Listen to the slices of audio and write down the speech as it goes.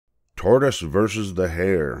Tortoise versus the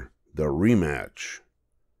Hare, the rematch.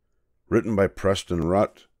 Written by Preston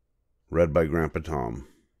Rutt, read by Grandpa Tom.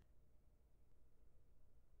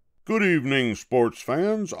 Good evening, sports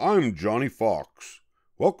fans. I'm Johnny Fox.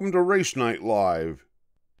 Welcome to Race Night Live.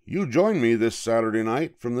 You join me this Saturday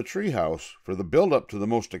night from the treehouse for the build-up to the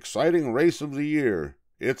most exciting race of the year.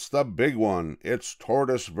 It's the big one. It's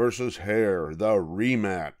Tortoise versus Hare, the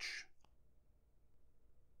rematch.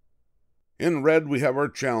 In red, we have our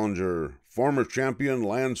challenger, former champion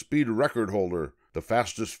land speed record holder, the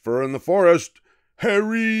fastest fur in the forest, Hare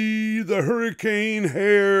the Hurricane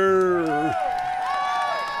Hare.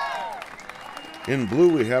 In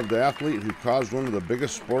blue, we have the athlete who caused one of the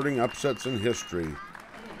biggest sporting upsets in history.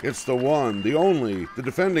 It's the one, the only, the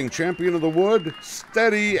defending champion of the wood,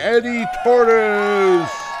 Steady Eddie Tortoise.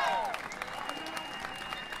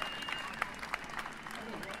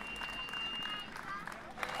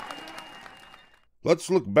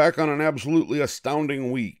 Let's look back on an absolutely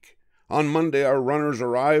astounding week. On Monday, our runners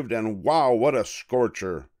arrived, and wow, what a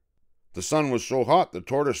scorcher. The sun was so hot, the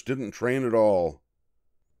Tortoise didn't train at all.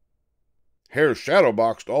 Hare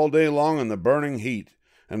shadowboxed all day long in the burning heat,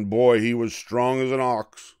 and boy, he was strong as an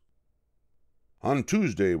ox. On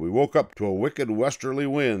Tuesday, we woke up to a wicked westerly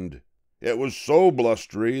wind. It was so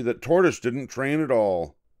blustery that Tortoise didn't train at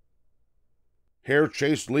all. Hare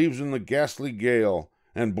chased leaves in the ghastly gale,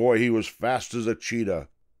 and boy, he was fast as a cheetah.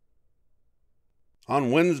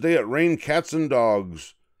 On Wednesday, it rained cats and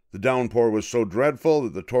dogs. The downpour was so dreadful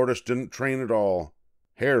that the Tortoise didn't train at all.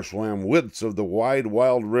 Hare swam widths of the wide,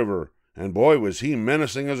 wild river, and boy, was he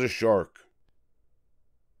menacing as a shark.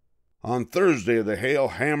 On Thursday, the hail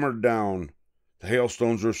hammered down. The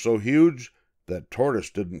hailstones were so huge that Tortoise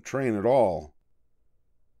didn't train at all.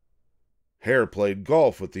 Hare played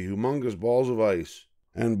golf with the humongous balls of ice,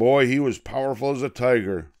 and boy, he was powerful as a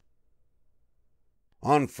tiger.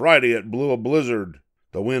 On Friday, it blew a blizzard.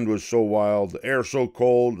 The wind was so wild, the air so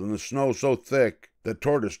cold, and the snow so thick that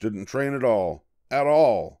Tortoise didn't train at all. At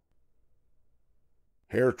all.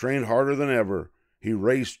 Hare trained harder than ever. He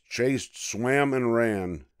raced, chased, swam, and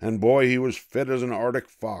ran, and boy, he was fit as an Arctic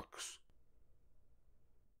fox.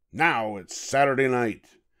 Now it's Saturday night.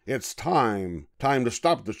 It's time. Time to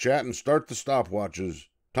stop the chat and start the stopwatches.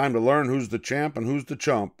 Time to learn who's the champ and who's the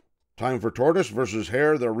chump. Time for Tortoise versus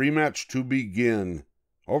Hare, the rematch to begin.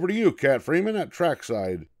 Over to you, Cat Freeman at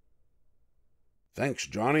trackside. Thanks,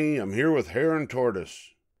 Johnny. I'm here with Hare and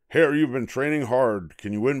Tortoise. Hare, you've been training hard.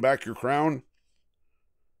 Can you win back your crown?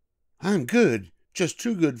 I'm good. Just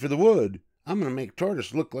too good for the wood. I'm going to make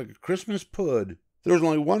Tortoise look like a Christmas pud. There's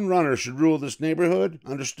only one runner should rule this neighborhood.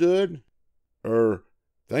 Understood?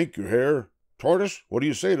 Thank you, Hare. Tortoise, what do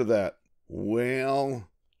you say to that? Well...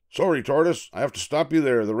 Sorry, Tortoise. I have to stop you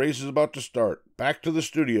there. The race is about to start. Back to the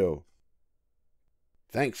studio.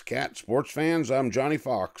 Thanks, Cat. Sports fans, I'm Johnny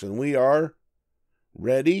Fox, and we are...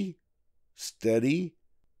 Ready, steady,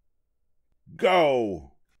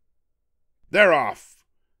 go! They're off.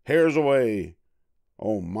 Hare's away.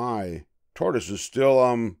 Oh, my. Tortoise is still,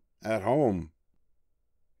 at home.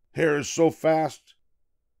 Hare is so fast,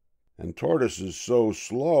 and Tortoise is so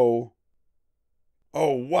slow.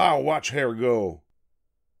 Oh, wow, watch Hare go.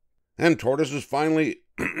 And Tortoise is finally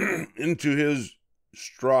into his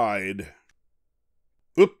stride.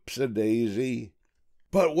 Oops-a-daisy.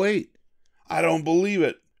 But wait, I don't believe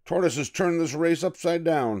it. Tortoise has turned this race upside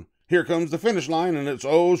down. Here comes the finish line, and it's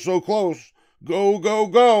oh so close. Go, go,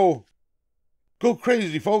 go. Go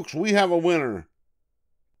crazy, folks. We have a winner.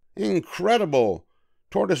 Incredible.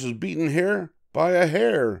 Tortoise has beaten Hare by a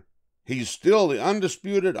hair. He's still the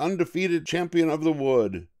undisputed, undefeated champion of the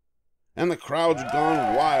wood. And the crowd's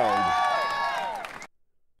gone wild.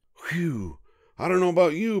 Whew. I don't know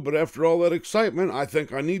about you, but after all that excitement, I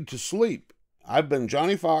think I need to sleep. I've been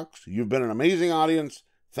Johnny Fox. You've been an amazing audience.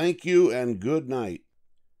 Thank you and good night.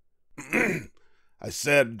 I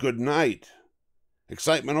said good night.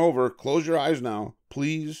 Excitement over. Close your eyes now,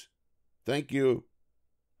 please. Thank you.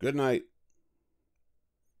 Good night.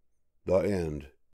 The end.